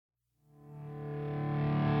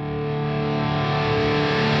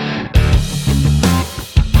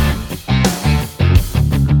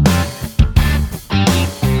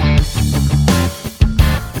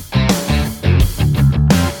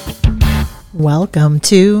Welcome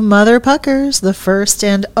to Mother Puckers, the first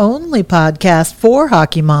and only podcast for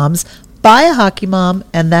hockey moms by a hockey mom,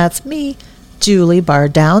 and that's me, Julie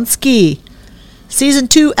Bardowski. Season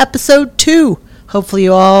 2, Episode 2. Hopefully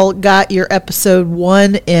you all got your Episode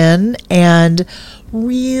 1 in and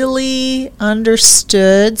really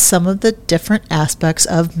understood some of the different aspects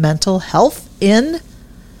of mental health in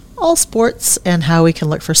all sports and how we can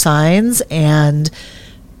look for signs and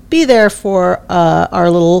be there for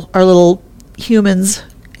our little humans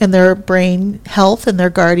and their brain health and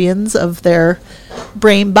their guardians of their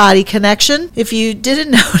brain-body connection. If you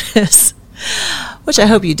didn't notice, which I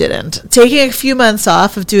hope you didn't, taking a few months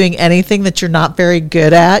off of doing anything that you're not very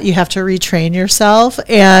good at, you have to retrain yourself.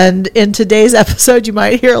 And in today's episode, you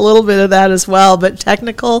might hear a little bit of that as well, but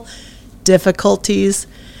technical difficulties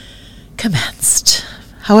commenced.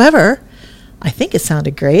 However, I think it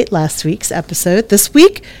sounded great last week's episode. This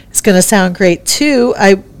week is going to sound great too.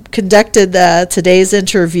 I conducted today's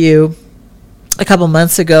interview a couple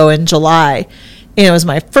months ago in July, and it was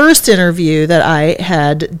my first interview that I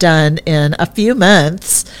had done in a few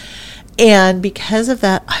months, and because of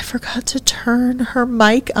that, I forgot to turn her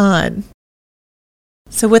mic on.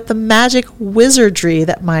 So with the magic wizardry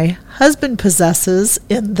that my husband possesses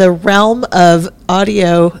in the realm of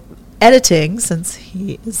audio editing, since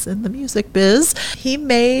he is in the music biz, he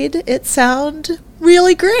made it sound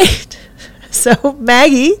really great. So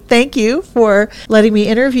Maggie, thank you for letting me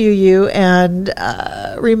interview you and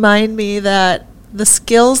remind me that the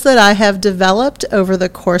skills that I have developed over the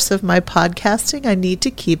course of my podcasting, I need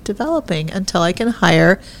to keep developing until I can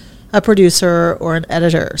hire a producer or an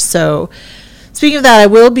editor. So speaking of that, I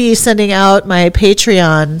will be sending out my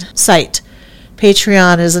Patreon site.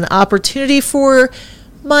 Patreon is an opportunity for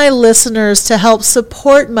my listeners to help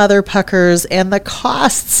support Mother Puckers and the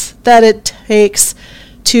costs that it takes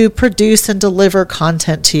to produce and deliver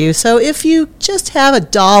content to you. So if you just have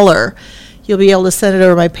 $1, you'll be able to send it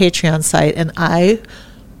over my Patreon site, and I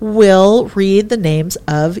will read the names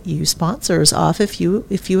of you sponsors off if you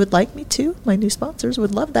would like me to. My new sponsors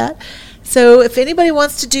would love that. So if anybody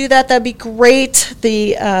wants to do that, that'd be great.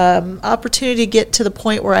 The opportunity to get to the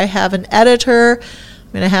point where I have an editor,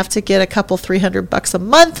 I'm going to have to get a couple $300 a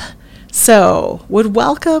month. So would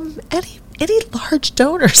welcome any large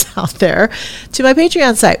donors out there to my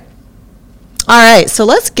Patreon site. All right, so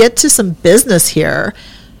let's get to some business here.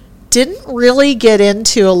 Didn't really get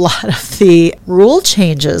into a lot of the rule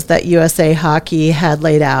changes that USA Hockey had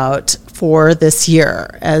laid out for this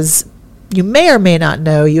year. As you may or may not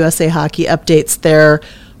know, USA Hockey updates their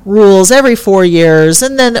rules every 4 years,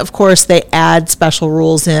 and then of course they add special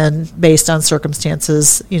rules in based on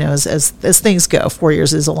circumstances, as things go. 4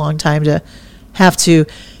 years is a long time to have to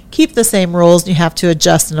keep the same rules, and you have to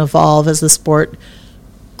adjust and evolve as the sport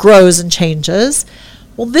grows and changes.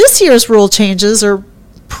 Well, this year's rule changes are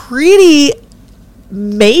pretty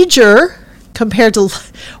major compared to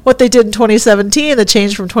what they did in 2017. The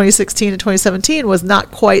change from 2016 to 2017 was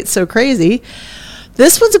not quite so crazy.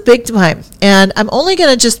 This one's a big time, and I'm only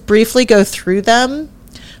going to just briefly go through them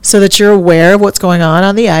so that you're aware of what's going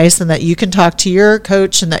on the ice and that you can talk to your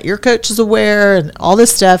coach and that your coach is aware and all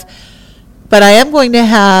this stuff. But I am going to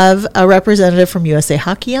have a representative from USA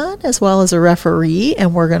Hockey on, as well as a referee,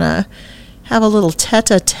 and we're going to have a little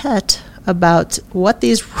tete-a-tete about what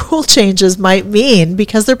these rule changes might mean,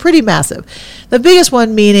 because they're pretty massive. The biggest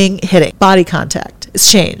one meaning hitting. Body contact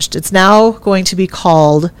is changed. It's now going to be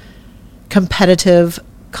called competitive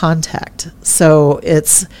contact. So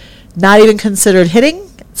it's not even considered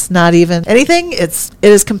hitting. It's not even anything. It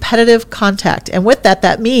is competitive contact. And with that,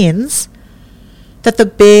 that means that the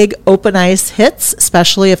big open ice hits,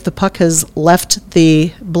 especially if the puck has left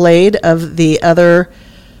the blade of the other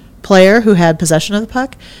player who had possession of the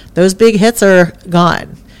puck, those big hits are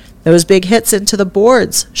gone. Those big hits into the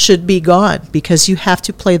boards should be gone, because you have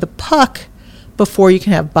to play the puck before you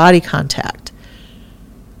can have body contact.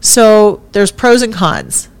 So there's pros and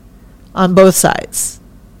cons on both sides.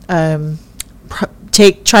 Trying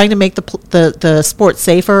to make the sport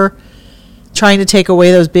safer, trying to take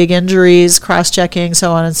away those big injuries, cross-checking,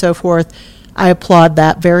 so on and so forth. I applaud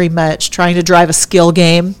that very much. Trying to drive a skill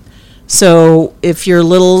game. So if your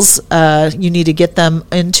littles, you need to get them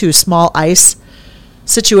into small ice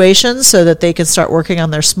situations so that they can start working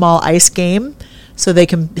on their small ice game, so they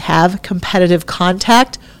can have competitive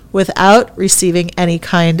contact without receiving any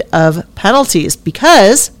kind of penalties,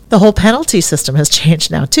 because the whole penalty system has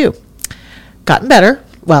changed now too. Gotten better.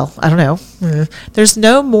 Well, I don't know. There's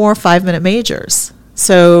no more 5-minute majors.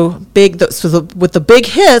 So with the big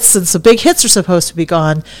hits, since the big hits are supposed to be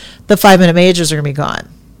gone, the 5-minute majors are going to be gone.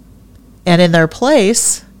 And in their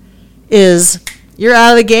place is you're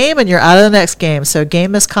out of the game and you're out of the next game. So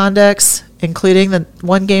game misconducts, including the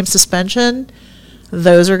 1 game suspension,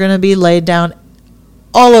 those are going to be laid down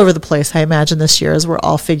all over the place, I imagine, this year as we're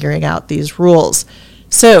all figuring out these rules.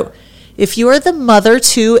 So if you are the mother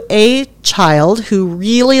to a child who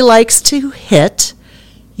really likes to hit,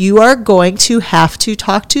 you are going to have to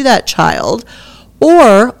talk to that child,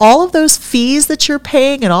 or all of those fees that you're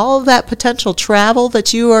paying and all of that potential travel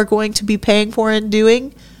that you are going to be paying for and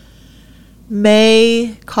doing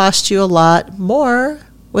may cost you a lot more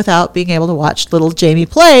without being able to watch little Jamie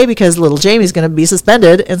play, because little Jamie's going to be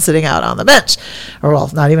suspended and sitting out on the bench, or well,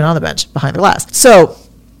 not even on the bench, behind the glass. So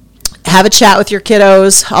have a chat with your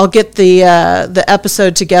kiddos. I'll get the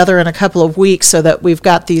episode together in a couple of weeks so that we've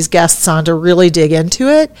got these guests on to really dig into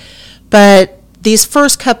it. But these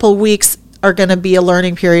first couple weeks are going to be a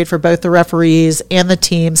learning period for both the referees and the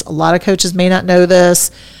teams. A lot of coaches may not know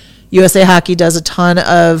this. USA Hockey does a ton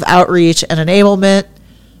of outreach and enablement,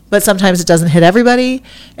 but sometimes it doesn't hit everybody,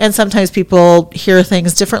 and sometimes people hear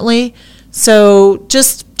things differently. So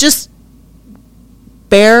just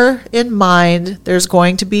bear in mind there's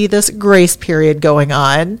going to be this grace period going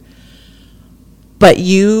on, but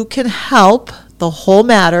you can help the whole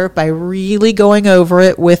matter by really going over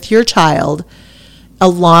it with your child,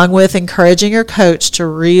 along with encouraging your coach to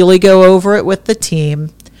really go over it with the team,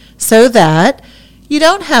 so that you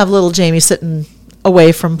don't have little Jamie sitting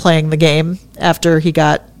away from playing the game after he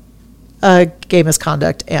got a game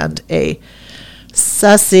misconduct and a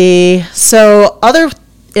sussy. So other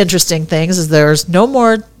interesting things is there's no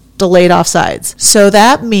more delayed offsides. So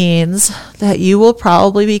that means that you will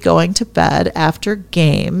probably be going to bed after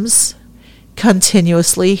games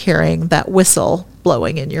continuously hearing that whistle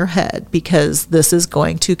blowing in your head, because this is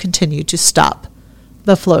going to continue to stop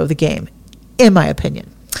the flow of the game, in my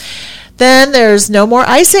opinion. Then there's no more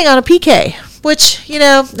icing on a PK, which,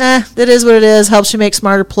 that is what it is. Helps you make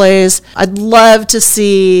smarter plays. I'd love to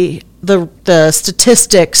see the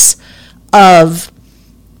statistics of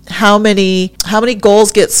how many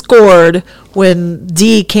goals get scored when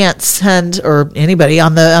D can't send, or anybody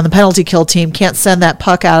on the penalty kill team can't send that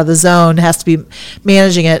puck out of the zone, has to be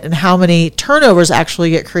managing it, and how many turnovers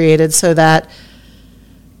actually get created, so that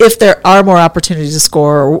if there are more opportunities to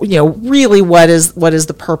score, really what is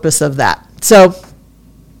the purpose of that. So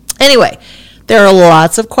anyway, there are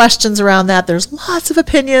lots of questions around that. There's lots of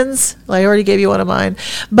opinions. I already gave you one of mine,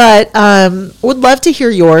 but would love to hear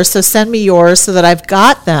yours. So send me yours so that I've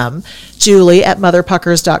got them, Julie at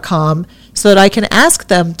motherpuckers.com, so that I can ask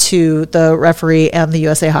them to the referee and the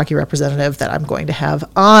USA Hockey representative that I'm going to have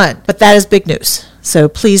on. But that is big news, so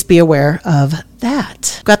please be aware of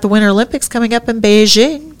that. We've got the Winter Olympics coming up in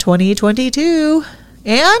Beijing 2022,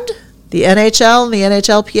 and the NHL and the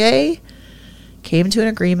NHLPA came to an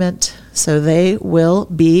agreement, so they will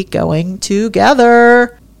be going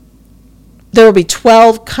together. There will be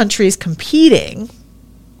 12 countries competing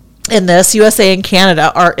in this. USA and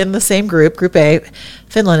Canada are in the same group, Group A.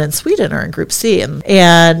 Finland and Sweden are in Group C.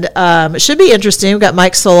 And it should be interesting. We've got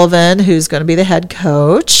Mike Sullivan, who's going to be the head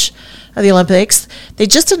coach of the Olympics. They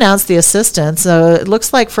just announced the assistants, so it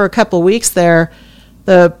looks like for a couple of weeks there,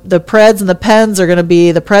 the Preds and the Pens are going to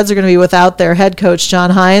be, without their head coach, John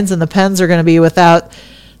Hines, and the Pens are going to be without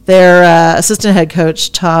their assistant head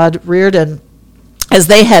coach, Todd Reardon, as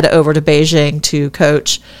they head over to Beijing to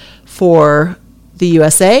coach for the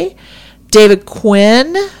USA. David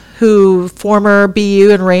Quinn, who former BU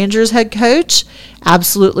and Rangers head coach,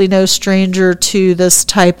 absolutely no stranger to this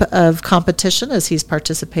type of competition, as he's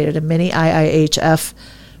participated in many IIHF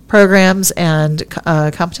programs and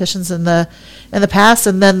competitions in the past.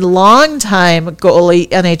 And then longtime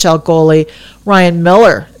NHL goalie Ryan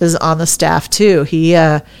Miller is on the staff too. He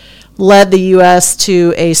led the U.S.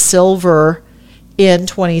 to a silver in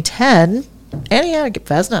 2010, and he had a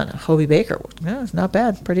Vezina and a Hobey Baker. Yeah, it's not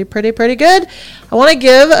bad. Pretty good. I want to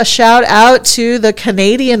give a shout out to the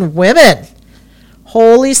Canadian women.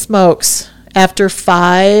 Holy smokes! After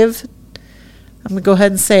 5, I'm going to go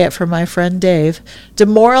ahead and say it for my friend Dave,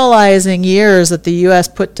 demoralizing years that the U.S.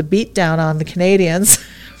 put to beat down on the Canadians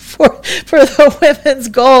for the women's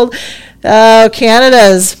gold,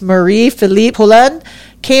 Canada's Marie-Philippe Poulin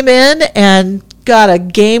came in and got a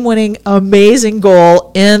game-winning, amazing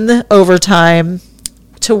goal in overtime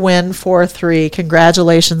to win 4-3.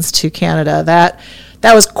 Congratulations to Canada.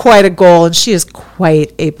 That was quite a goal, and she is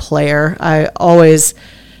quite a player. I always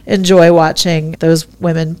enjoy watching those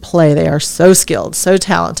women play. They are so skilled, so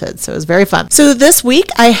talented. So it was very fun. So this week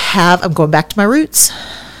I'm going back to my roots.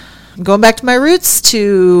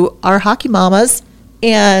 To our hockey mamas,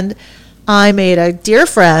 and I made a dear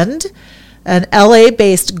friend, an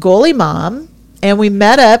LA-based goalie mom, And we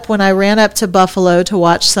met up when I ran up to Buffalo to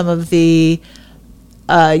watch some of the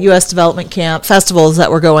U.S. Development Camp festivals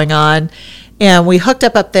that were going on. And we hooked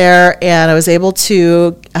up there, and I was able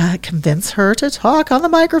to convince her to talk on the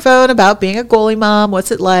microphone about being a goalie mom,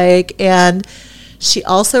 what's it like. And she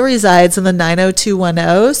also resides in the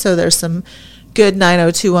 90210, so there's some good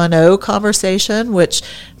 90210 conversation, which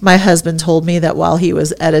my husband told me that while he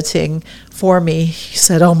was editing for me, he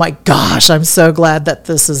said, "Oh my gosh, I'm so glad that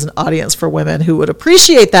this is an audience for women who would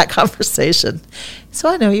appreciate that conversation." So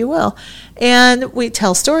I know you will. And we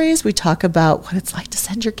tell stories. We talk about what it's like to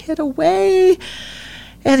send your kid away.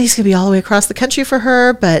 And he's going to be all the way across the country for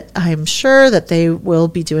her, but I'm sure that they will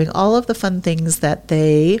be doing all of the fun things that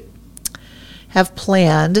they have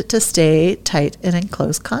planned to stay tight and in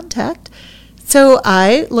close contact. So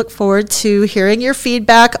I look forward to hearing your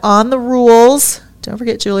feedback on the rules. Don't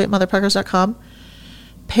forget Julie at motherpuckers.com.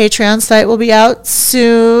 Patreon site will be out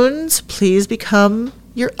soon. So please become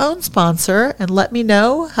your own sponsor and let me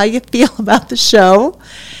know how you feel about the show.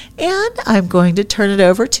 And I'm going to turn it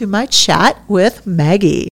over to my chat with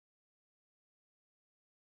Maggie.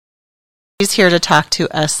 She's here to talk to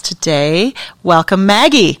us today. Welcome,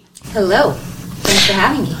 Maggie. Hello. Thanks for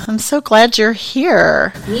having me. I'm so glad you're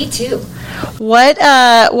here. Me too. What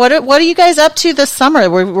are you guys up to this summer?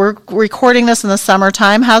 We're recording this in the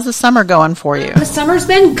summertime. How's the summer going for you? The summer's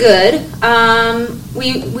been good.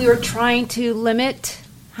 We were trying to limit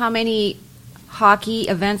how many hockey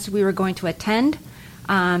events we were going to attend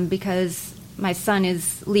because my son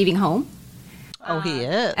is leaving home. Oh, he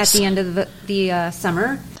is. At the end of the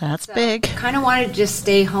summer. That's big. Kind of wanted to just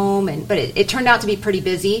stay home, but it turned out to be pretty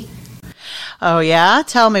busy. Oh, yeah?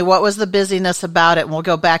 Tell me, what was the busyness about it? And we'll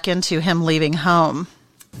go back into him leaving home.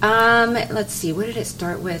 Let's see. What did it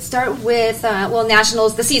start with?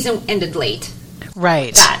 Nationals. The season ended late.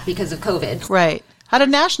 Right. That because of COVID. Right. How did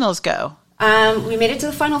Nationals go? We made it to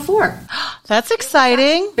the Final Four. That's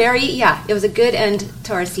exciting. It was a good end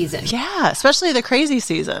to our season. Yeah, especially the crazy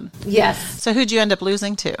season. Yes. So who'd you end up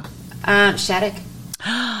losing to? Shattuck.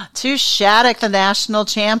 To Shattuck, the national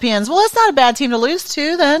champions. Well, that's not a bad team to lose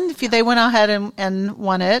to then, if they went ahead and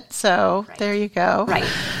won it. So right. There you go. Right.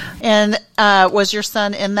 And was your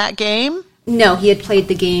son in that game? No, he had played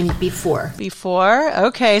the game before. Before?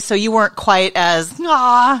 Okay, so you weren't quite as,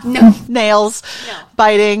 nails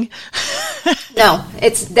biting. No,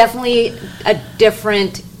 it's definitely a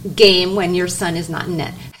different game when your son is not in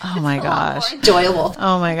net. Oh, my gosh. More enjoyable.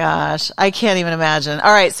 Oh, my gosh. I can't even imagine.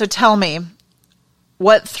 All right, so tell me,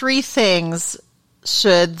 what 3 things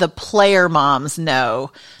should the player moms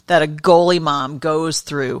know that a goalie mom goes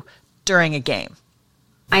through during a game?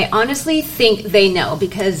 I honestly think they know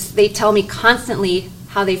because they tell me constantly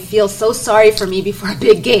how they feel so sorry for me before a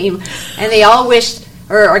big game, and they all wish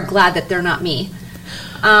or are glad that they're not me.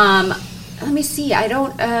 Let me see. I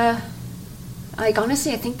don't,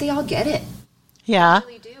 honestly, I think they all get it. Yeah. I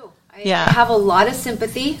really do. I have a lot of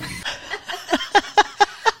sympathy.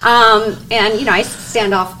 And, I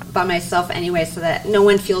stand off by myself anyway so that no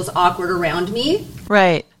one feels awkward around me.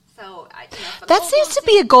 Right. So that seems to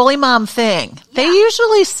be a goalie mom thing. Yeah. They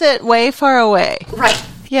usually sit way far away. Right.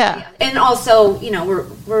 Yeah. And also,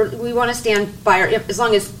 we want to stand by as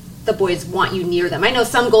long as the boys want you near them. I know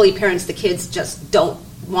some goalie parents, the kids just don't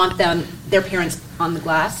want their parents on the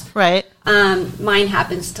glass. Right. Mine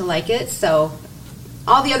happens to like it, so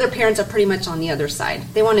all the other parents are pretty much on the other side.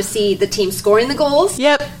 They want to see the team scoring the goals.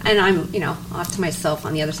 Yep. And I'm, off to myself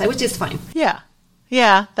on the other side, which is fine. Yeah.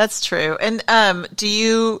 Yeah, that's true. And do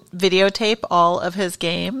you videotape all of his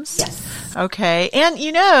games? Yes. Okay. And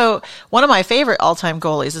one of my favorite all-time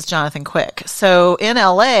goalies is Jonathan Quick. So in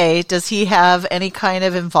LA, does he have any kind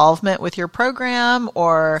of involvement with your program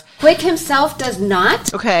or? Quick himself does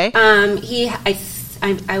not. Okay.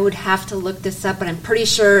 I would have to look this up, but I'm pretty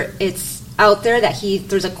sure it's out there that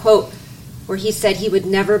there's a quote where he said he would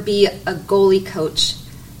never be a goalie coach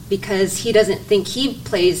because he doesn't think he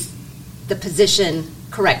plays the position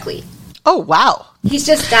correctly. Oh, wow. He's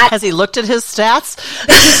just that. Has he looked at his stats?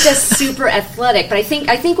 He's just super athletic. But I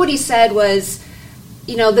think what he said was,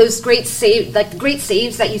 those great saves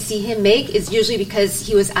that you see him make is usually because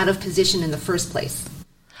he was out of position in the first place.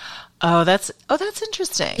 Oh, that's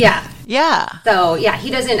interesting. Yeah. Yeah. So, he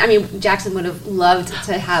doesn't, Jackson would have loved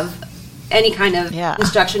to have any kind of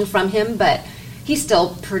instruction from him, but he's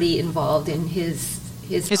still pretty involved in his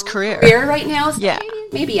career right now. So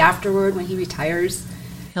maybe afterward when he retires,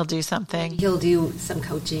 he'll do something. He'll do some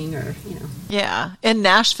coaching or, Yeah. In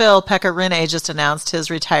Nashville, Pekka Rinne just announced his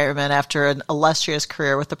retirement after an illustrious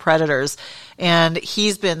career with the Predators. And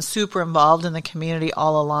he's been super involved in the community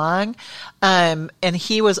all along. And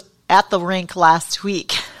he was at the rink last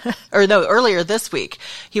week, or no, earlier this week.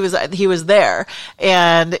 He was there,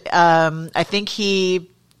 and I think he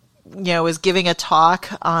was giving a talk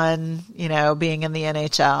on, being in the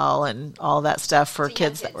NHL and all that stuff for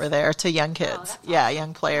kids that were there, to young kids.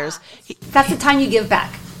 Young players. That's the time you give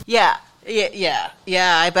back. Yeah.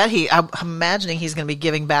 I bet I'm imagining he's going to be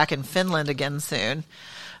giving back in Finland again soon.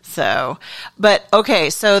 So, but okay.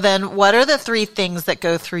 So then what are the 3 things that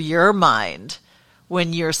go through your mind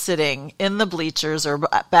when you're sitting in the bleachers or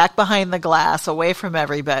back behind the glass away from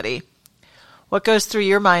everybody? What goes through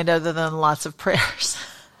your mind other than lots of prayers?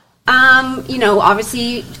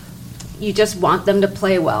 Obviously you just want them to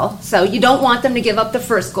play well. So you don't want them to give up the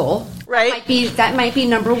first goal. Right. That might be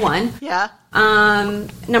number 1. Yeah.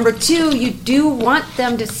 Number 2, you do want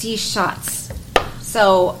them to see shots.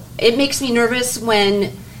 So it makes me nervous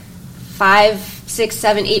when 5, 6,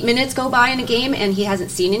 7, 8 minutes go by in a game and he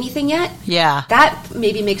hasn't seen anything yet. Yeah. That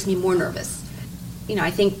maybe makes me more nervous.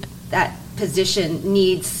 I think that position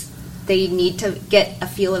they need to get a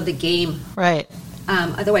feel of the game. Right.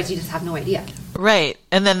 Otherwise, you just have no idea. Right.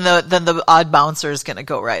 And then the odd bouncer is going to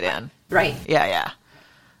go right in. Right. Yeah.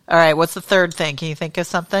 All right. What's the third thing? Can you think of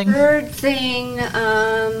something? Third thing,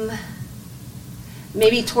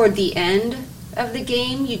 maybe toward the end of the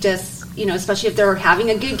game, you just, especially if they're having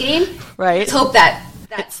a good game, right? Let's hope that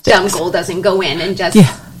dumb goal doesn't go in and just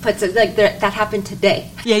puts it like that happened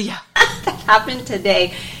today. Yeah. That happened today.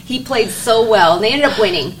 He played so well, and they ended up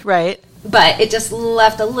winning. Right. But it just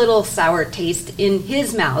left a little sour taste in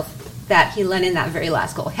his mouth that he let in that very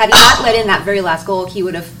last goal. Had he not let in that very last goal, he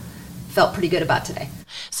would have felt pretty good about today.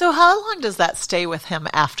 So how long does that stay with him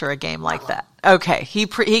after a game like that? Okay, he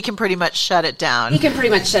can pretty much shut it down. He can pretty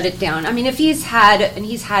much shut it down. I mean, if he's had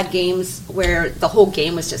games where the whole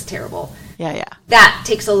game was just terrible. Yeah. That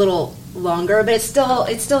takes a little longer, but it's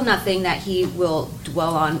still nothing that he will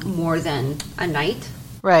dwell on more than a night.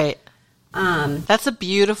 Right. That's a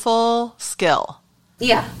beautiful skill.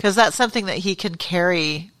 Yeah. Because that's something that he can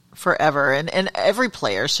carry forever. And every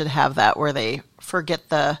player should have that, where they forget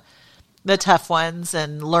the tough ones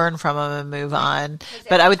and learn from them and move on.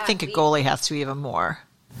 But I would think a goalie has to even more.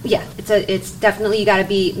 Yeah. It's definitely, you got to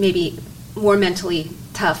be maybe more mentally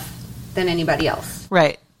tough than anybody else.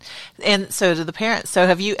 Right. And so do the parents. So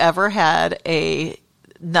have you ever had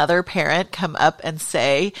another parent come up and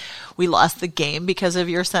say, we lost the game because of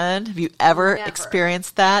your son? Have you ever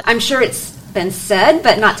experienced that? I'm sure it's been said,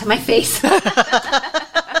 but not to my face.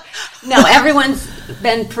 No, everyone's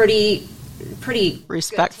been pretty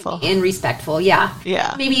respectful. And respectful, yeah.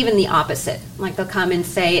 Yeah. Maybe even the opposite. Like they'll come and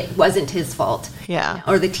say it wasn't his fault. Yeah.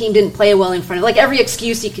 Or the team didn't play well in front of, like every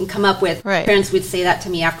excuse you can come up with. Right. Parents would say that to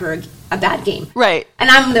me after a bad game. Right. And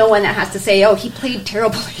I'm the one that has to say, oh, he played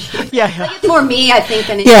terribly. Yeah. Like it's more me, I think,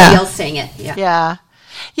 than anybody else saying it. Yeah.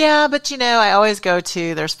 Yeah, but I always go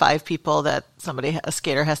to, there's 5 people that a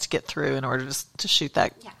skater has to get through in order to shoot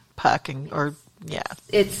that puck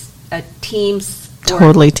It's a team sport.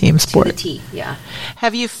 Totally team sport. To the T, yeah.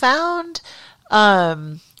 Have you found,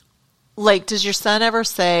 does your son ever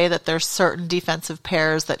say that there's certain defensive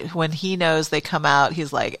pairs that when he knows they come out,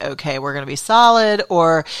 he's like, okay, we're going to be solid?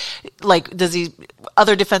 Or does he,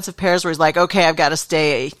 other defensive pairs where he's like, okay, I've got to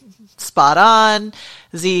stay spot on?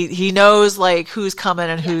 He knows who's coming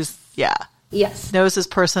and who's, Yes. Knows his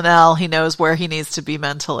personnel. He knows where he needs to be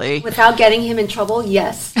mentally. Without getting him in trouble,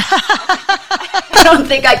 yes. I don't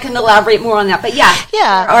think I can elaborate more on that. But yeah.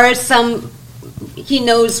 There are some, he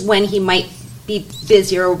knows when he might be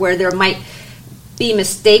busier or where there might be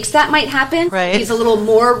mistakes that might happen. Right. He's a little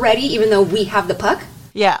more ready, even though we have the puck.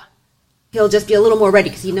 Yeah. He'll just be a little more ready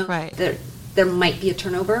because he knows right. there might be a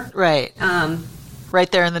turnover. Right. Right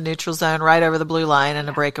there in the neutral zone, right over the blue line, and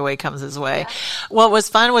a breakaway comes his way. What was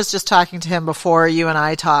fun was just talking to him before you and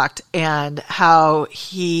I talked, and how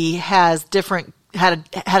he has had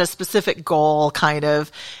a specific goal kind of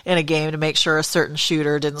in a game to make sure a certain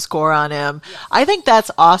shooter didn't score on him. Yes. I think that's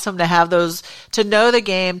awesome to have those, to know the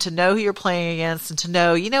game, to know who you're playing against, and to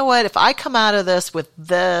know, you know what, if I come out of this with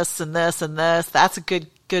this and this and this, that's a good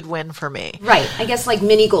win for me. Right. I guess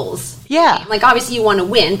mini goals. Yeah. Obviously you want to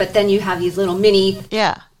win, but then you have these little mini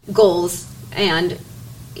goals, and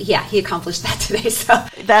he accomplished that today. So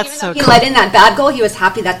that's so cool. He let in that bad goal. He was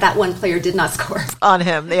happy that one player did not score on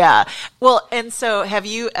him. Yeah. Well, and so have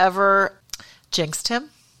you ever jinxed him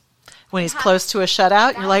when he's close to a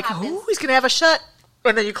shutout? You're like, oh, he's going to have a shut.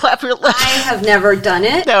 And then you clap your lips. I have never done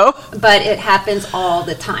it. No. But it happens all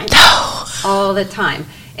the time. No. All the time.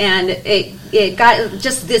 And it got,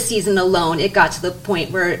 just this season alone, it got to the point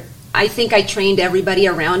where I think I trained everybody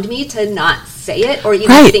around me to not say it or even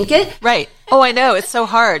Right. think it. Right. Oh, I know. It's so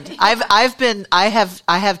hard. I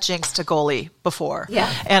have jinxed a goalie before. Yeah.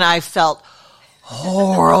 And I felt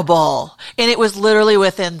horrible. And it was literally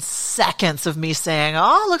within seconds of me saying,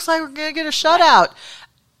 "Oh, looks like we're going to get a shutout."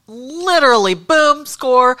 Literally, boom,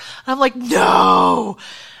 score. And I'm like, no.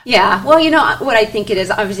 Yeah, well, what I think it is,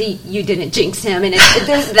 obviously you didn't jinx him, and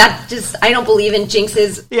there's that just, I don't believe in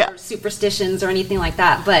jinxes Yeah. or superstitions or anything like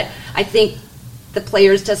that, but I think the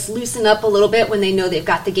players just loosen up a little bit when they know they've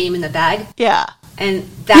got the game in the bag, Yeah. and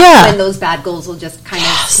that's when those bad goals will just kind of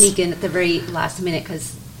sneak in at the very last minute,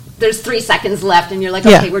 because there's 3 seconds left, and you're like,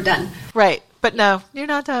 okay, we're done. Right. But no, you're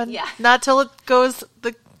not done. Yeah. Not till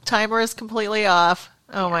the timer is completely off.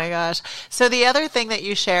 Oh my gosh. So the other thing that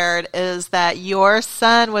you shared is that your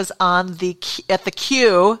son was at the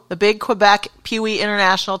Q, the big Quebec Pee Wee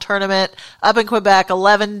International Tournament up in Quebec,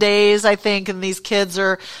 11 days, I think, and these kids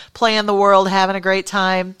are playing the world, having a great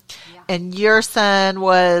time. Yeah. And your son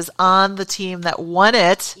was on the team that won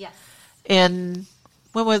it Yes. in,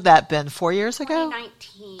 when would that been? 4 years ago?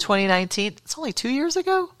 2019. 2019. It's only 2 years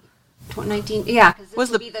ago? 2019, yeah. 'Cause this Was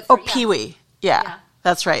would the be the Pee Wee? Yeah, Yeah.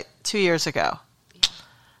 that's right. 2 years ago.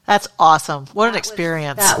 That's awesome. What an That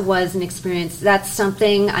experience! That was an experience. That's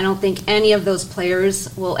something I don't think any of those players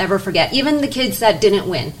will ever forget. Even the kids that didn't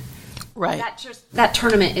win. Right. That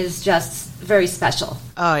tournament is just very special.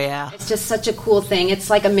 Oh yeah. It's just such a cool thing. It's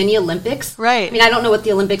like a mini Olympics. Right. I mean, I don't know what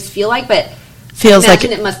the Olympics feel like, but Feels like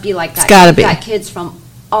imagine it must be like that. It's gotta be. You've got kids from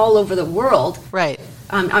all over the world. Right.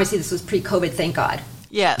 Obviously, this was pre-COVID. Thank God.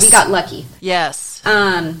 Yes. We got lucky. Yes.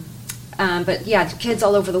 But yeah, kids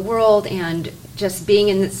all over the world, and just being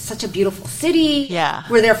in such a beautiful city. Yeah.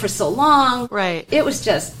 We're there for so long. Right. It was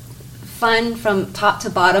just fun from top to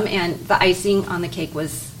bottom, and the icing on the cake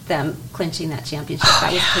was them clinching that championship.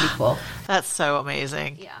 That was pretty cool. That's so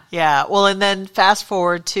amazing. Yeah. Yeah. Well, and then fast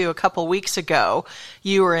forward to a couple weeks ago,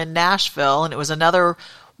 you were in Nashville, and it was another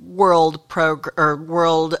world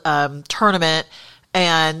tournament,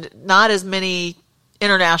 and not as many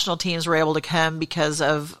international teams were able to come because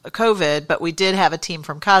of COVID, but we did have a team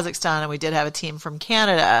from Kazakhstan and we did have a team from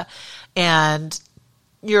Canada, and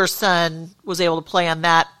your son was able to play on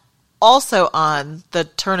that, also on the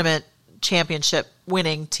tournament championship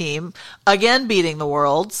winning team, again beating the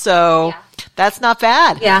world. So Yeah. that's not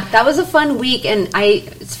bad. Yeah, that was a fun week, and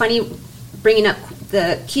it's funny bringing up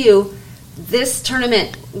the Q. This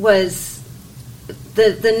tournament was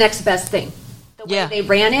the next best thing. The way Yeah. they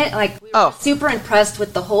ran it, like we were super impressed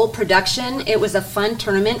with the whole production. It was a fun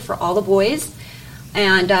tournament for all the boys,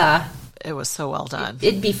 and It was so well done.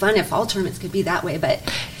 it'd be fun if all tournaments could be that way. But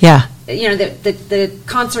Yeah. the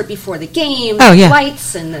concert before the game, Oh, yeah. the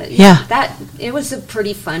lights, and that it was a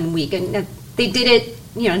pretty fun week, and they did it.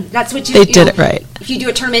 That's what They did it right. If you do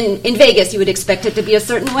a tournament in Vegas, you would expect it to be a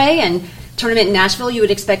certain way, and tournament in Nashville, you would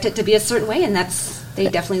expect it to be a certain way, and they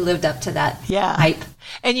definitely lived up to that hype.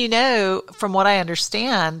 And from what I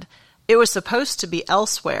understand, it was supposed to be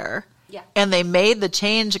elsewhere. Yeah. And they made the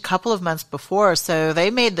change a couple of months before, so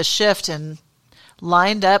they made the shift and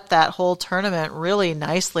lined up that whole tournament really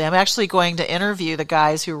nicely. I'm actually going to interview the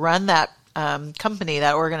guys who run that company,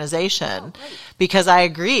 that organization, because I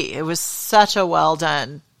agree. It was such a well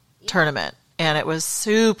done tournament, and it was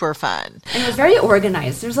super fun. And it was very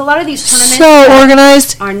organized. There's a lot of these tournaments So that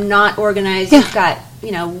organized. are not organized. Yeah. You've got,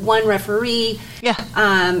 one referee. Yeah.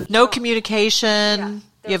 No communication.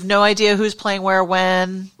 You have no idea who's playing where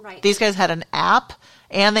when. Right. These guys had an app,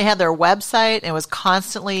 and they had their website, and it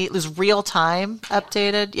was real time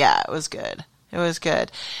updated. Yeah, it was good. It was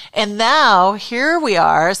good. And now here we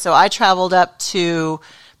are. So I traveled up to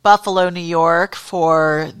Buffalo, New York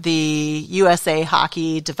for the USA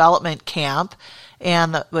Hockey Development Camp,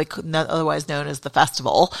 and otherwise known as the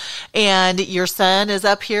festival. And your son is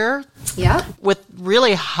up here Yeah. with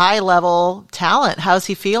really high level talent. How's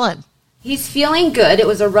he feeling? He's feeling good. It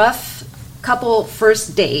was a rough couple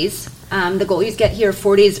first days. The goalies get here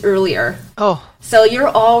 4 days earlier. Oh, So you're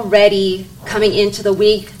already coming into the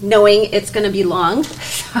week knowing it's going to be long.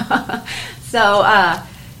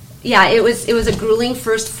 Yeah, it was a grueling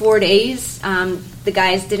first 4 days. The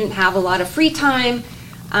guys didn't have a lot of free time.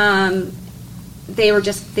 They were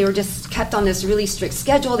just kept on this really strict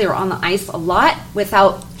schedule. They were on the ice a lot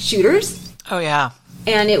without shooters. oh yeah.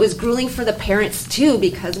 And it was grueling for the parents, too,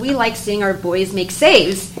 because we like seeing our boys make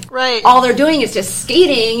saves. Right. All they're doing is just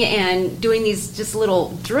skating and doing these just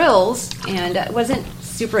little drills, and it wasn't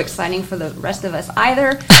super exciting for the rest of us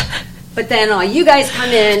either. But then all you guys come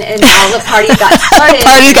in, and now the party got started.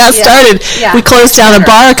 Party got started. Yeah. We closed down a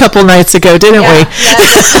bar a couple nights ago, didn't we?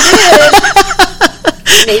 Yes, we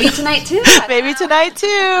did. Maybe tonight too. Maybe tonight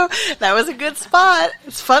too. That was a good spot.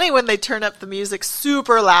 It's funny when they turn up the music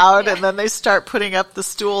super loud and then they start putting up the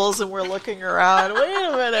stools and we're looking around. Wait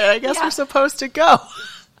a minute, I guess we're supposed to go.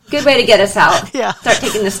 Good way to get us out. Yeah. Start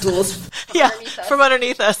taking the stools from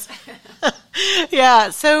underneath us. Yeah.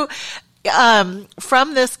 So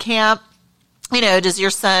from this camp, does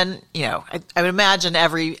your son, I would imagine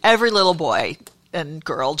every little boy and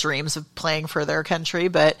girl dreams of playing for their country,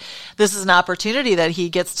 but this is an opportunity that he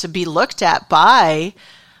gets to be looked at by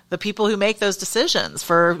the people who make those decisions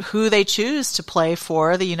for who they choose to play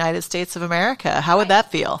for the United States of America. How would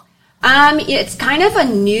that feel? It's kind of a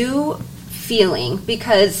new feeling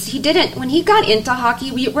because when he got into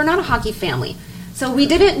hockey, we're not a hockey family. So we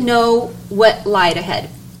didn't know what lied ahead.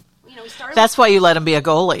 That's why you let him be a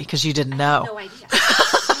goalie, because you didn't know. I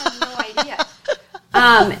had no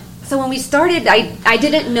idea. So when we started, I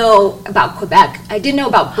didn't know about Quebec. I didn't know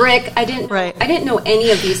about Brick. I didn't know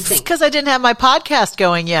any of these things. Because I didn't have my podcast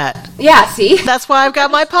going yet. Yeah, see? That's why I've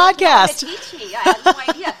got my podcast. Teach me. I had no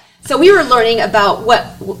idea. So we were learning about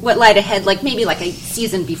what lied ahead, maybe a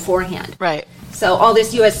season beforehand. Right. So all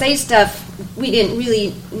this USA stuff, we didn't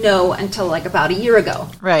really know until about a year ago.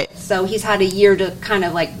 Right. So he's had a year to kind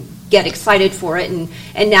of get excited for it,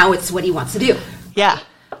 and now it's what he wants to do. Yeah.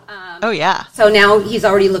 Yeah. So now he's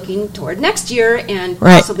already looking toward next year and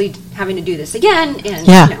possibly having to do this again. And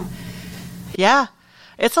Yeah.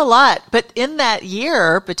 It's a lot. But in that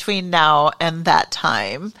year between now and that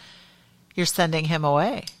time, you're sending him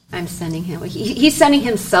away. I'm sending him away. He's sending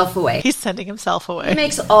himself away. He's sending himself away. He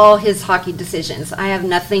makes all his hockey decisions. I have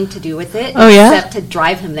nothing to do with it except to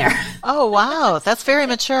drive him there. Oh, wow. That's very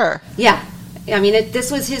mature. Yeah. I mean, this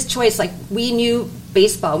was his choice. We knew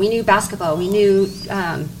baseball. We knew basketball. We knew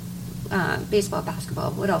baseball,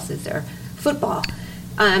 basketball. What else is there? Football.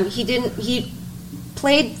 He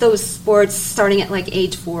played those sports starting at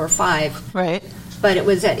age 4 or 5. Right. But it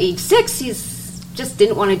was at age 6, he's just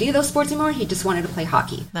didn't want to do those sports anymore. He just wanted to play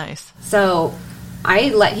hockey. Nice. So I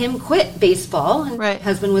let him quit baseball, and my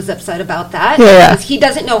husband was upset about that because he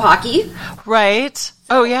doesn't know hockey. Right.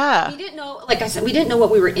 So we didn't know, like I said, we didn't know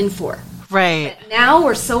what we were in for. Right. But now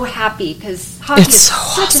we're so happy because hockey is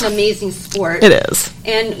such an amazing sport. It is.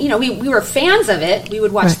 And, we were fans of it. We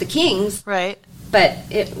would watch the Kings. Right. But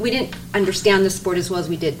we didn't understand the sport as well as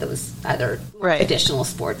we did those other additional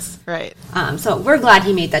sports. Right. So we're glad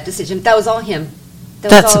he made that decision. That was all him.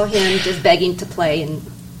 That was all him just begging to play. And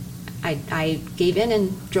I gave in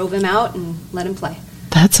and drove him out and let him play.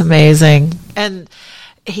 That's amazing. And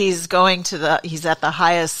he's he's at the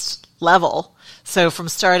highest level. So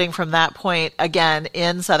starting from that point, again,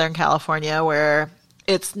 in Southern California, where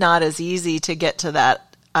it's not as easy to get to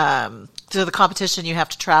that, to the competition, you have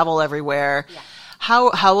to travel everywhere. Yeah.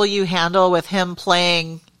 How will you handle with him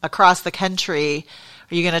playing across the country?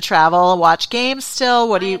 Are you going to travel, watch games still?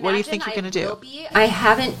 What do you think you're going to do? I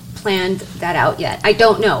haven't planned that out yet. I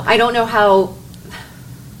don't know. I don't know how.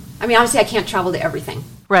 I mean, obviously, I can't travel to everything.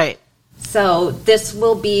 Right. So this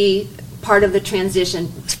will be part of the transition.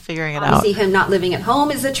 Figuring it out. Obviously, him not living at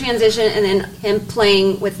home is a transition, and then him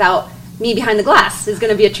playing without me behind the glass is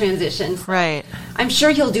going to be a transition. Right. I'm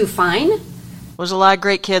sure he'll do fine. There's a lot of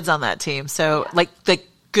great kids on that team, so like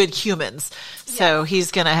good humans. So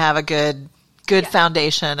he's going to have a good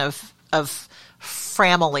foundation of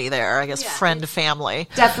family there. I guess friend family.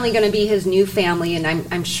 Definitely going to be his new family, and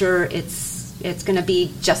I'm sure it's going to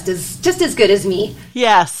be just as good as me.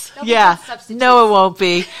 Yes. Yeah. No, it won't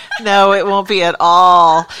be. No, it won't be at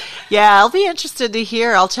all. Yeah, I'll be interested to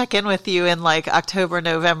hear. I'll check in with you in October,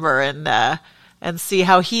 November, and see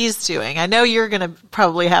how he's doing. I know you're going to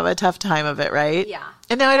probably have a tough time of it, right? Yeah.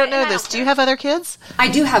 And now I don't know this. Do you have other kids? I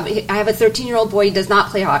do have. I have a 13-year-old boy who does not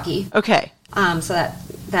play hockey. Okay. So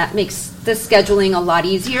that makes the scheduling a lot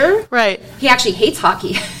easier. Right. He actually hates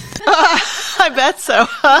hockey. I bet so.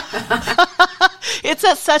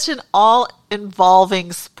 It's such an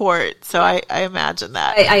all-involving sport, so I imagine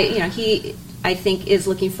that. I think is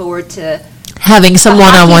looking forward to having some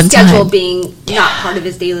one-on-one time. Schedule being not part of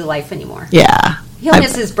his daily life anymore. Yeah, he'll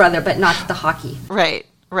miss his brother, but not the hockey. Right.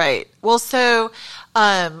 Well, so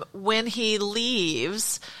when he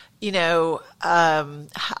leaves, are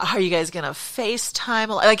you guys going to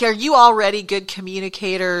FaceTime? Are you already good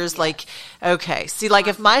communicators? Yeah. Okay. See,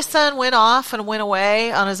 if my son went off and went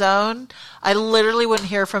away on his own, I literally wouldn't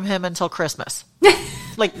hear from him until Christmas.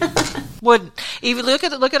 Wouldn't. Even look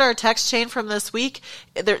at our text chain from this week.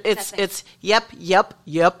 It's yep,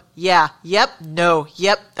 yeah, yep, no,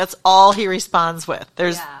 yep. That's all he responds with.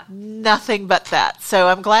 There's nothing but that. So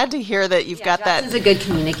I'm glad to hear that you've got that. He's a good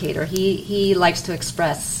communicator. He likes to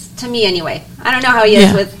express, to me anyway. I don't know how he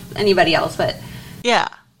is with anybody else, but Yeah,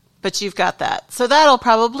 but you've got that. So that'll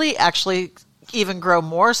probably actually even grow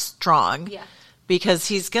more strong. Yeah. Because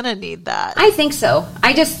he's going to need that. I think so.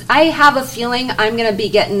 I have a feeling I'm going to be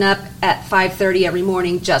getting up at 5:30 every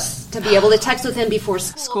morning just to be able to text with him before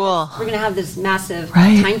school. We're going to have this massive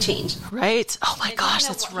time change. Right. Oh my gosh,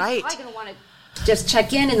 that's right. He's probably going to want to just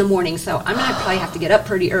check in the morning, so I'm going to probably have to get up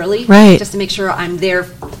pretty early. Right. Just to make sure I'm there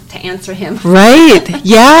to answer him. Right.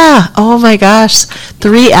 Yeah. Oh my gosh.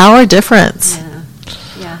 3-hour difference.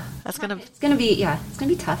 Yeah. It's going to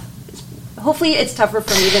be tough. Hopefully it's tougher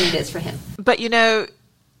for me than it is for him. But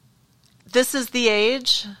this is the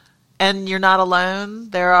age, and you're not alone.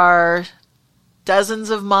 There are dozens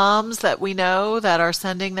of moms that we know that are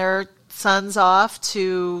sending their sons off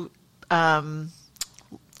to find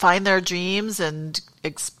their dreams and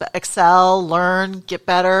excel, learn, get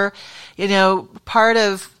better. Part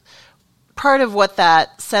of what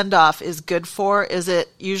that send-off is good for is it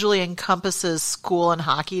usually encompasses school and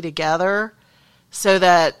hockey together so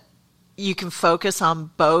that you can focus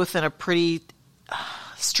on both in a pretty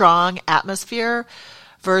strong atmosphere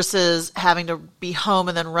versus having to be home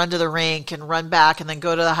and then run to the rink and run back and then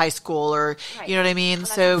go to the high school or, you know what I mean? Well,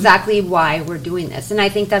 so exactly why we're doing this. And I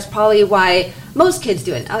think that's probably why most kids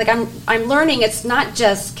do it. Like I'm learning it's not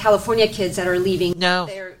just California kids that are leaving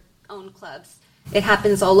their own clubs. It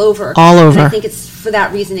happens all over. And I think it's for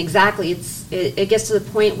that reason exactly. It gets to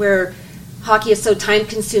the point where hockey is so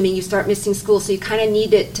time-consuming, you start missing school, so you kind of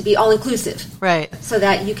need it to be all-inclusive. Right. So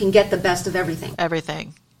that you can get the best of everything.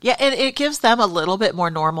 Everything. Yeah, and it gives them a little bit more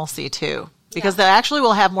normalcy, too, because they actually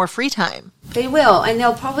will have more free time. They will, and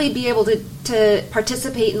they'll probably be able to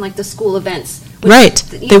participate in, like, the school events. Right.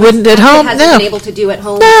 They wouldn't at home, hasn't been able to do at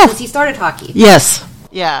home since he started hockey. Yes.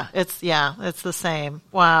 Yeah, it's the same.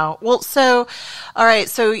 Wow. Well, so, all right,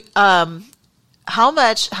 so, how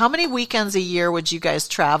many weekends a year would you guys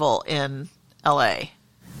travel in LA?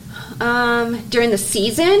 During the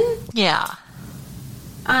season? Yeah.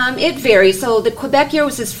 It varies. So the Quebec year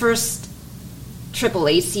was his first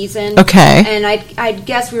AAA season. Okay. And I'd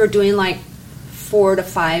guess we were doing like 4 to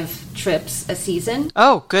 5 trips a season.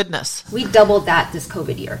 Oh, goodness. We doubled that this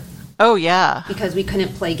COVID year. Oh, yeah. Because we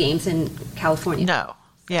couldn't play games in California. No.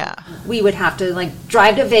 Yeah. We would have to like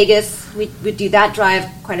drive to Vegas. We'd do that drive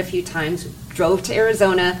quite a few times. Drove to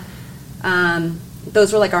Arizona.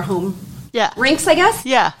 Those were like our home rinks, I guess.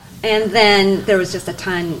 Yeah. And then there was just a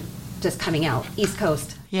ton just coming out, East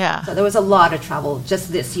Coast. Yeah. So there was a lot of travel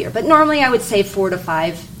just this year. But normally I would say 4 to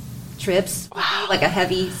 5 trips would be like a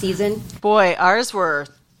heavy season. Boy, ours were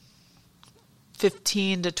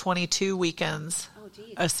 15 to 22 weekends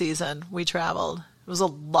a season we traveled. It was a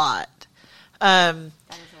lot. That is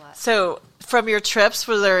a lot. So from your trips,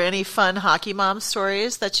 were there any fun hockey mom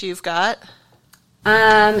stories that you've got?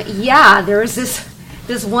 Yeah, there was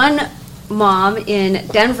this one mom in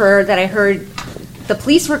Denver that I heard the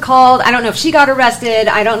police were called. I don't know if she got arrested.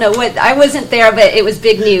 I don't know what. I wasn't there, but it was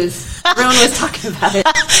big news. Everyone was talking about it.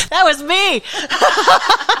 That was me.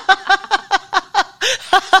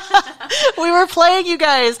 We were playing, you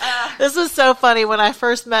guys. This was so funny when I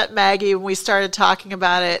first met Maggie and we started talking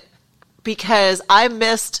about it because I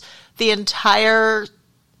missed the entire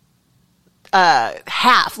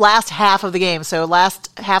last half of the game. So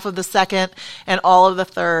last half of the second and all of the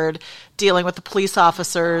third, dealing with the police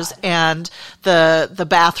officers and the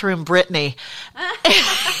bathroom Brittany.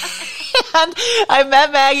 And I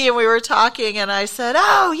met Maggie and we were talking and I said,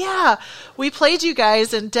 oh yeah, we played you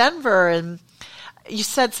guys in Denver and you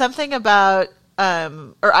said something about,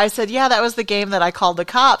 or I said, yeah, that was the game that I called the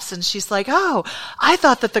cops. And she's like, oh, we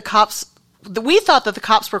thought that the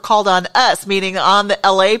cops were called on us, meaning on the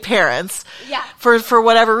LA parents. Yeah. For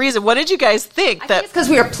whatever reason. What did you guys think? I think it's because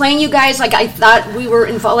we were playing you guys. Like I thought we were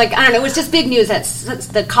involved. Like I don't know. It was just big news that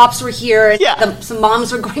the cops were here. And some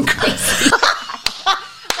moms were going crazy.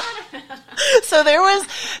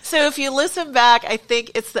 So if you listen back, I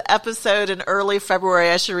think it's the episode in early February.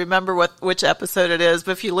 I should remember which episode it is,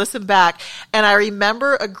 but if you listen back, and I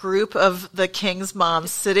remember a group of the Kings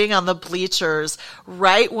moms sitting on the bleachers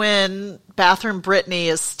right when Bathroom Brittany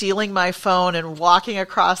is stealing my phone and walking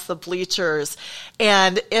across the bleachers.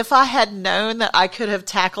 And if I had known that I could have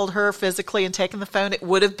tackled her physically and taken the phone, it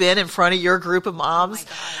would have been in front of your group of moms.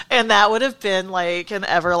 Oh, and that would have been like an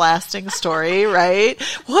everlasting story, right?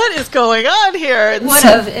 What is going on here? It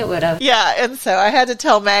would have. Yeah, and so I had to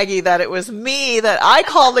tell Maggie that it was me, that I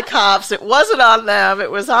called the cops. It wasn't on them. It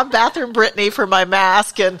was on Bathroom Brittany for my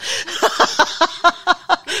mask. And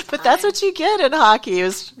but that's what you get in hockey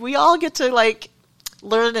is we all get to like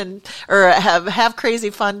learn or have crazy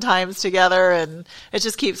fun times together, and it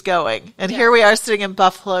just keeps going. And here we are sitting in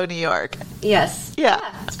Buffalo, New York. Yes. Yeah.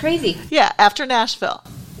 It's crazy. Yeah, after Nashville.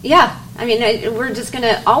 Yeah. I mean, we're just going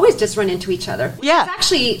to always just run into each other. Yeah. It's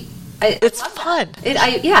actually... It's fun.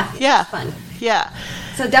 It's fun. Yeah.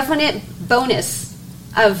 So definite bonus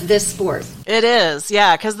of this sport. It is,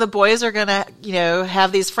 yeah, because the boys are going to,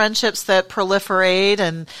 have these friendships that proliferate,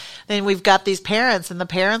 and then we've got these parents, and the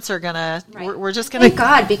parents are going to, we're just going to... Thank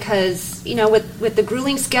God, because, with the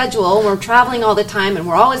grueling schedule, we're traveling all the time, and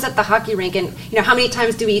we're always at the hockey rink, and, how many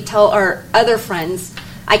times do we tell our other friends,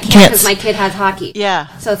 I can't because my kid has hockey? Yeah.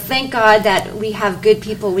 So thank God that we have good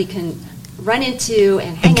people we can run into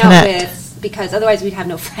and hang out with, because otherwise we'd have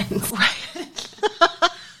no friends. Right.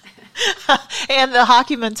 And the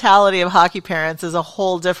hockey mentality of hockey parents is a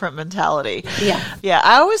whole different mentality. Yeah. Yeah.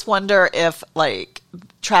 I always wonder if,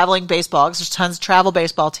 traveling baseball, because there's tons of travel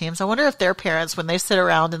baseball teams, I wonder if their parents, when they sit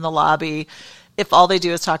around in the lobby, if all they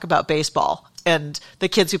do is talk about baseball and the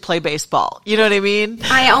kids who play baseball. You know what I mean?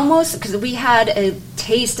 Because we had a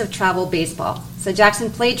taste of travel baseball. So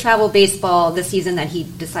Jackson played travel baseball this season that he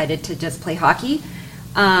decided to just play hockey.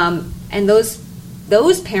 And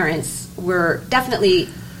those parents were definitely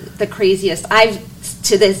the craziest I've,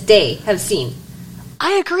 to this day, have seen.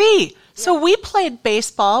 I agree. So we played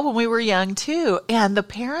baseball when we were young, too, and the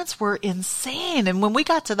parents were insane. And when we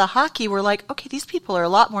got to the hockey, we're like, okay, these people are a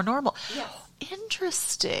lot more normal. Yes.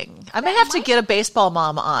 Interesting. I may have to get a baseball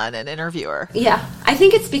mom on and interview her. Yeah. I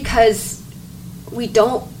think it's because we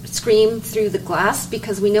don't scream through the glass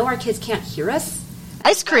because we know our kids can't hear us.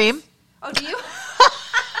 I scream. Oh, do you?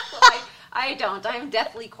 Well, I don't. I'm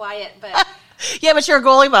deathly quiet, but... Yeah, but you're a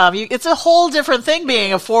goalie mom. It's a whole different thing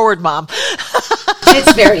being a forward mom.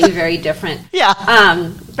 It's very, very different. Yeah.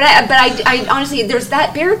 But I honestly, there's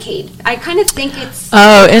that barricade. I kind of think it's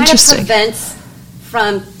interesting. Kind of prevents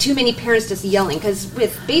from too many parents just yelling, because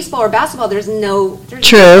with baseball or basketball, there's no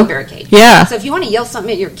barricade. Yeah. So if you want to yell something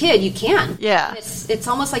at your kid, you can. Yeah. It's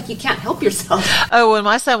almost like you can't help yourself. Oh, when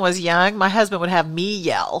my son was young, my husband would have me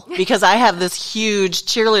yell because I have this huge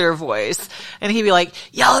cheerleader voice, and he'd be like,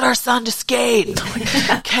 "Yell at our son to skate."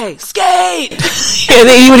 Okay, skate. And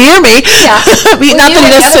then he would hear me. Yeah. Not that he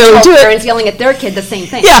necessarily do it. Parents yelling at their kid the same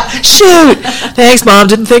thing. Yeah. Shoot. Thanks, Mom.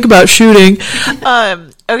 Didn't think about shooting.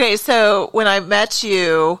 Okay, so when I met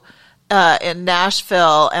you in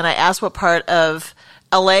Nashville, and I asked what part of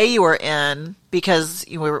LA you were in, because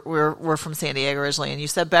we're from San Diego originally, and you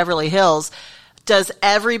said Beverly Hills. Does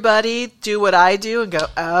everybody do what I do and go,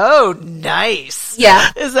 "Oh, nice"? Yeah,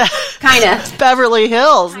 is that kind of Beverly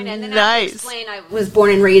Hills? Kinda. And then nice. I have to explain, I was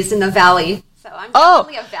born and raised in the Valley, so I'm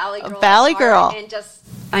definitely a Valley girl. A Valley girl, and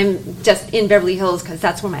I'm just in Beverly Hills because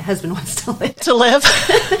that's where my husband wants to live.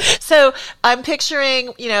 So I'm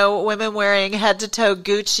picturing, women wearing head-to-toe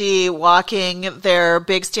Gucci, walking their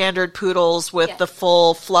big standard poodles with the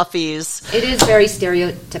full fluffies. It is very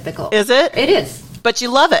stereotypical. Is it? It is. But you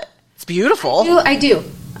love it. It's beautiful. I do.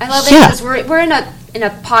 I love it because we're in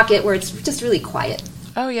a pocket where it's just really quiet.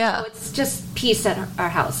 Oh, yeah. So it's just peace at our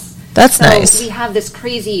house. That's nice. We have this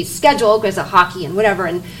crazy schedule because of hockey and whatever,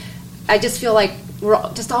 and I just feel like we're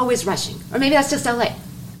just always rushing. Or maybe that's just LA.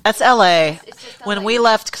 That's LA. It's just LA. When we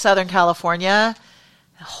left Southern California,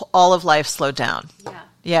 all of life slowed down.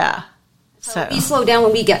 Yeah. So we slow down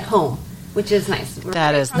when we get home, which is nice. We're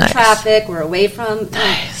away from traffic. We're away from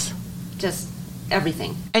just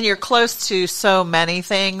everything. And you're close to so many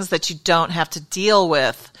things that you don't have to deal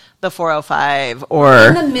with the 405 or...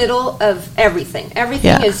 In the middle of everything.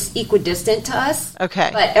 Everything is equidistant to us.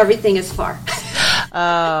 Okay. But everything is far.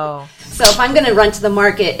 Oh. So if I'm going to run to the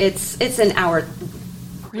market, it's an hour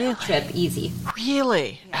trip, easy.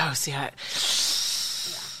 Really? Yeah. Oh, see,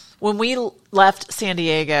 when we left San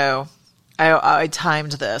Diego, I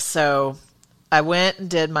timed this. So I went and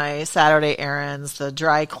did my Saturday errands, the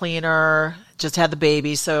dry cleaner, just had the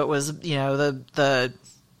baby. So it was, the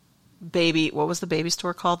baby, what was the baby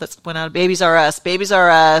store called that went out of Babies R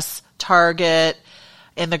Us, Target,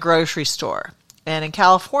 and the grocery store. And in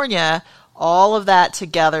California, all of that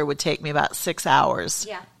together would take me about 6 hours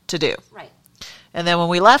to do. Right. And then when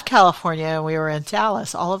we left California and we were in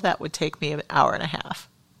Dallas, all of that would take me an hour and a half.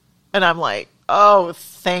 And I'm like, oh,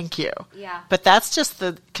 thank you. Yeah. But that's just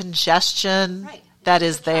the congestion that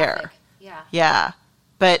is there. Yeah.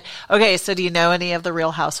 But, okay, so do you know any of the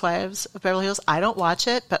Real Housewives of Beverly Hills? I don't watch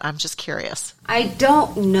it, but I'm just curious. I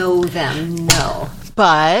don't know them, no.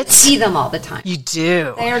 But... I see them all the time. You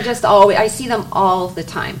do? They are just always... I see them all the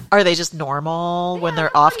time. Are they just normal when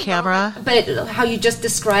they're off camera? But how you just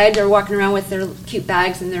described, they're walking around with their cute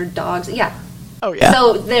bags and their dogs. Yeah. Oh, yeah.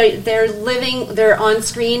 So their on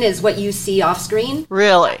screen is what you see off screen.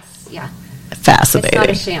 Really? Yeah. Fascinating. It's not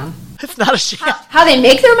a sham. It's not a sham. How they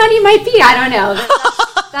make their money might be. I don't know.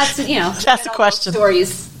 That's That's a question.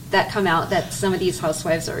 Stories that come out that some of these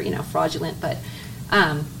housewives are fraudulent, but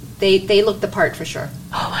they look the part for sure.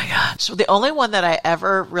 Oh my gosh. The only one that I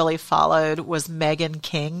ever really followed was Meghan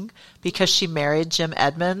King, because she married Jim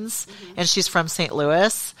Edmonds, and she's from St.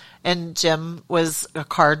 Louis, and Jim was a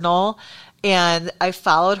cardinal. And I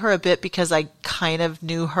followed her a bit because I kind of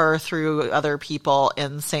knew her through other people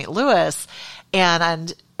in St. Louis.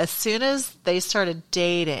 And as soon as they started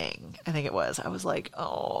dating, I think it was, I was like,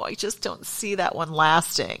 oh, I just don't see that one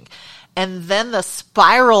lasting. And then the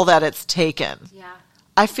spiral that it's taken. Yeah.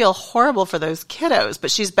 I feel horrible for those kiddos,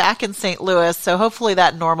 but she's back in St. Louis, so hopefully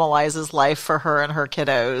that normalizes life for her and her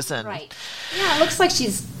kiddos. And right. Yeah, it looks like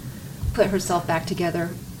she's put herself back together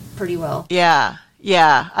pretty well. Yeah,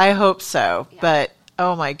 I hope so. Yeah. But,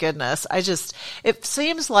 oh my goodness, it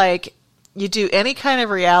seems like you do any kind of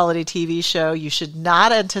reality TV show, you should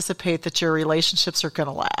not anticipate that your relationships are going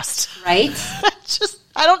to last. Right?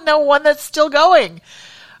 I don't know one that's still going.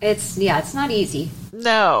 It's not easy.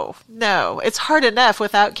 No. It's hard enough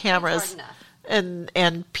without cameras It's hard enough.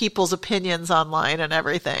 and people's opinions online and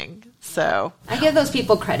everything. So I give those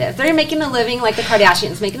people credit. If they're making a living like the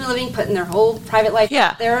Kardashians, making a living, putting their whole private life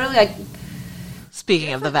out there, like.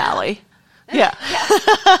 Speaking of the Valley. Yeah.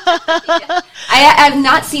 I have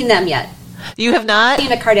not seen them yet. You have not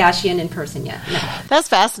seen a Kardashian in person yet. No. That's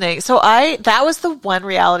fascinating. So that was the one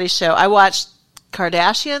reality show I watched.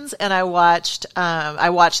 Kardashians, and I watched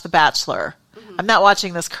The Bachelor. Mm-hmm. I'm not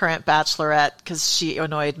watching this current Bachelorette because she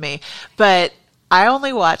annoyed me, but I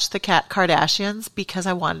only watched the Kardashians because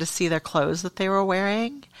I wanted to see their clothes that they were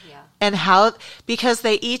wearing, and because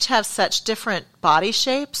they each have such different body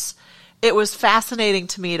shapes. It was fascinating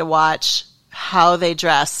to me to watch how they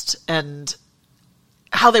dressed and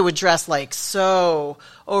how they would dress like so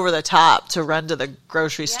over the top to run to the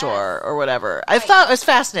grocery store or whatever. I thought it was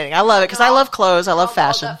fascinating. I love it because I love clothes. I love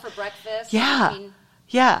fashion. Up for breakfast. Yeah.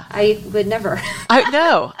 I would never. I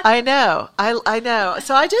know.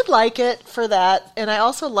 So I did like it for that. And I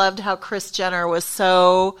also loved how Kris Jenner was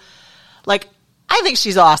so, I think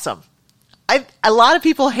she's awesome. A lot of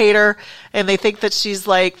people hate her and they think that she's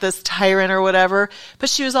like this tyrant or whatever, but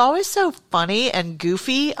she was always so funny and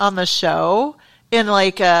goofy on the show. In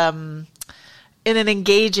in an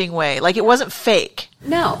engaging way. It wasn't fake.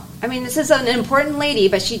 No. I mean, this is an important lady,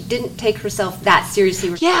 but she didn't take herself that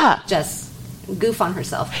seriously. Just goof on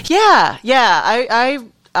herself. Yeah.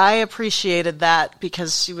 I appreciated that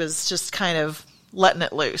because she was just kind of letting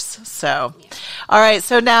it loose. So, all right.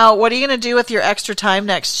 So now what are you going to do with your extra time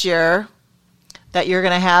next year that you're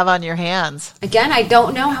going to have on your hands? Again, I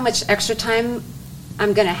don't know how much extra time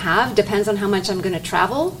I'm going to have. Depends on how much I'm going to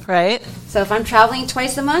travel. Right. So if I'm traveling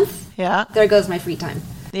twice a month, there goes my free time.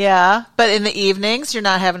 Yeah. But in the evenings, you're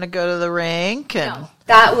not having to go to the rink. No.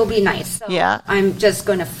 That will be nice. So I'm just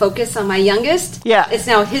going to focus on my youngest. Yeah. It's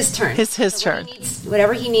now his turn. It's his turn.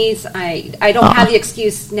 Whatever he needs, I don't have the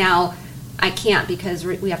excuse now. I can't because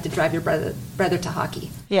we have to drive your brother to hockey.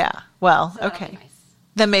 Yeah. Well, so okay.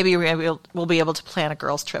 Then maybe we'll be able to plan a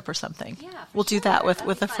girls' trip or something. Yeah, we'll do that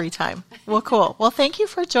with a free time. Well, cool. Well, thank you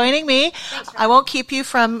for joining me. Thanks, I won't keep you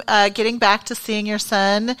from getting back to seeing your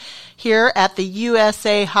son here at the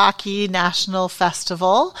USA Hockey National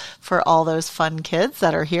Festival for all those fun kids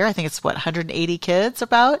that are here. I think it's 180 kids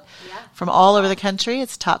from all over the country.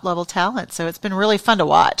 It's top level talent. So it's been really fun to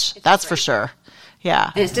watch. That's for sure.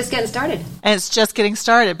 Yeah. And it's just getting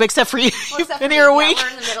started. But except for you. You've been here a week. Yeah, we're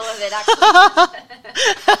in the middle of it,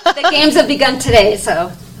 actually. The games have begun today, so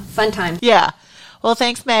fun time. Yeah. Well,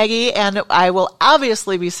 thanks, Maggie, and I will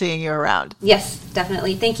obviously be seeing you around. Yes,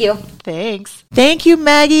 definitely. Thank you. Thanks. Thank you,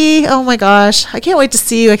 Maggie. Oh, my gosh. I can't wait to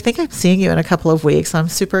see you. I think I'm seeing you in a couple of weeks. I'm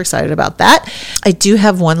super excited about that. I do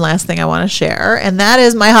have one last thing I want to share, and that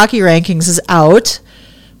is my hockey rankings is out.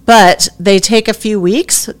 But they take a few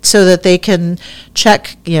weeks so that they can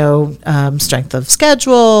check, strength of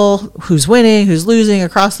schedule, who's winning, who's losing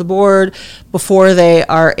across the board before they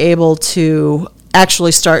are able to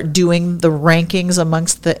actually start doing the rankings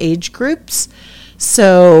amongst the age groups.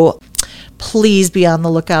 So please be on the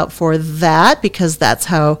lookout for that because that's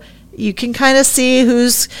how you can kind of see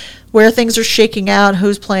where things are shaking out,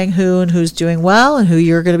 who's playing who and who's doing well and who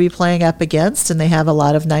you're going to be playing up against. And they have a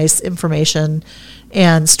lot of nice information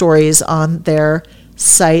and stories on their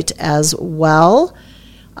site as well.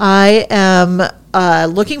 I am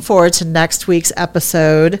looking forward to next week's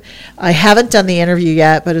episode. I haven't done the interview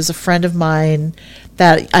yet, but it was a friend of mine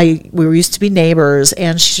that we used to be neighbors,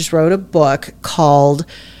 and she just wrote a book called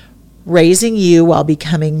raising you while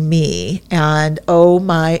becoming me. And oh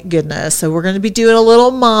my goodness. So we're going to be doing a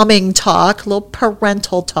little momming talk, a little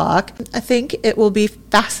parental talk. I think it will be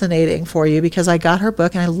fascinating for you because I got her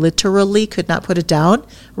book and I literally could not put it down.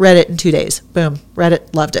 Read it in 2 days. Boom. Read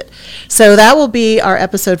it. Loved it. So that will be our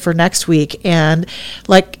episode for next week. And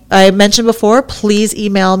like I mentioned before, please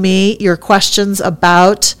email me your questions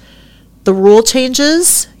about the rule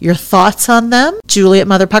changes, your thoughts on them,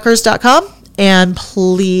 Julie@motherpuckers.com. And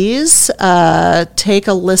please take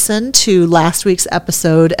a listen to last week's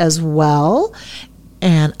episode as well.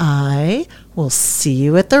 And I will see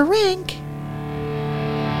you at the rink.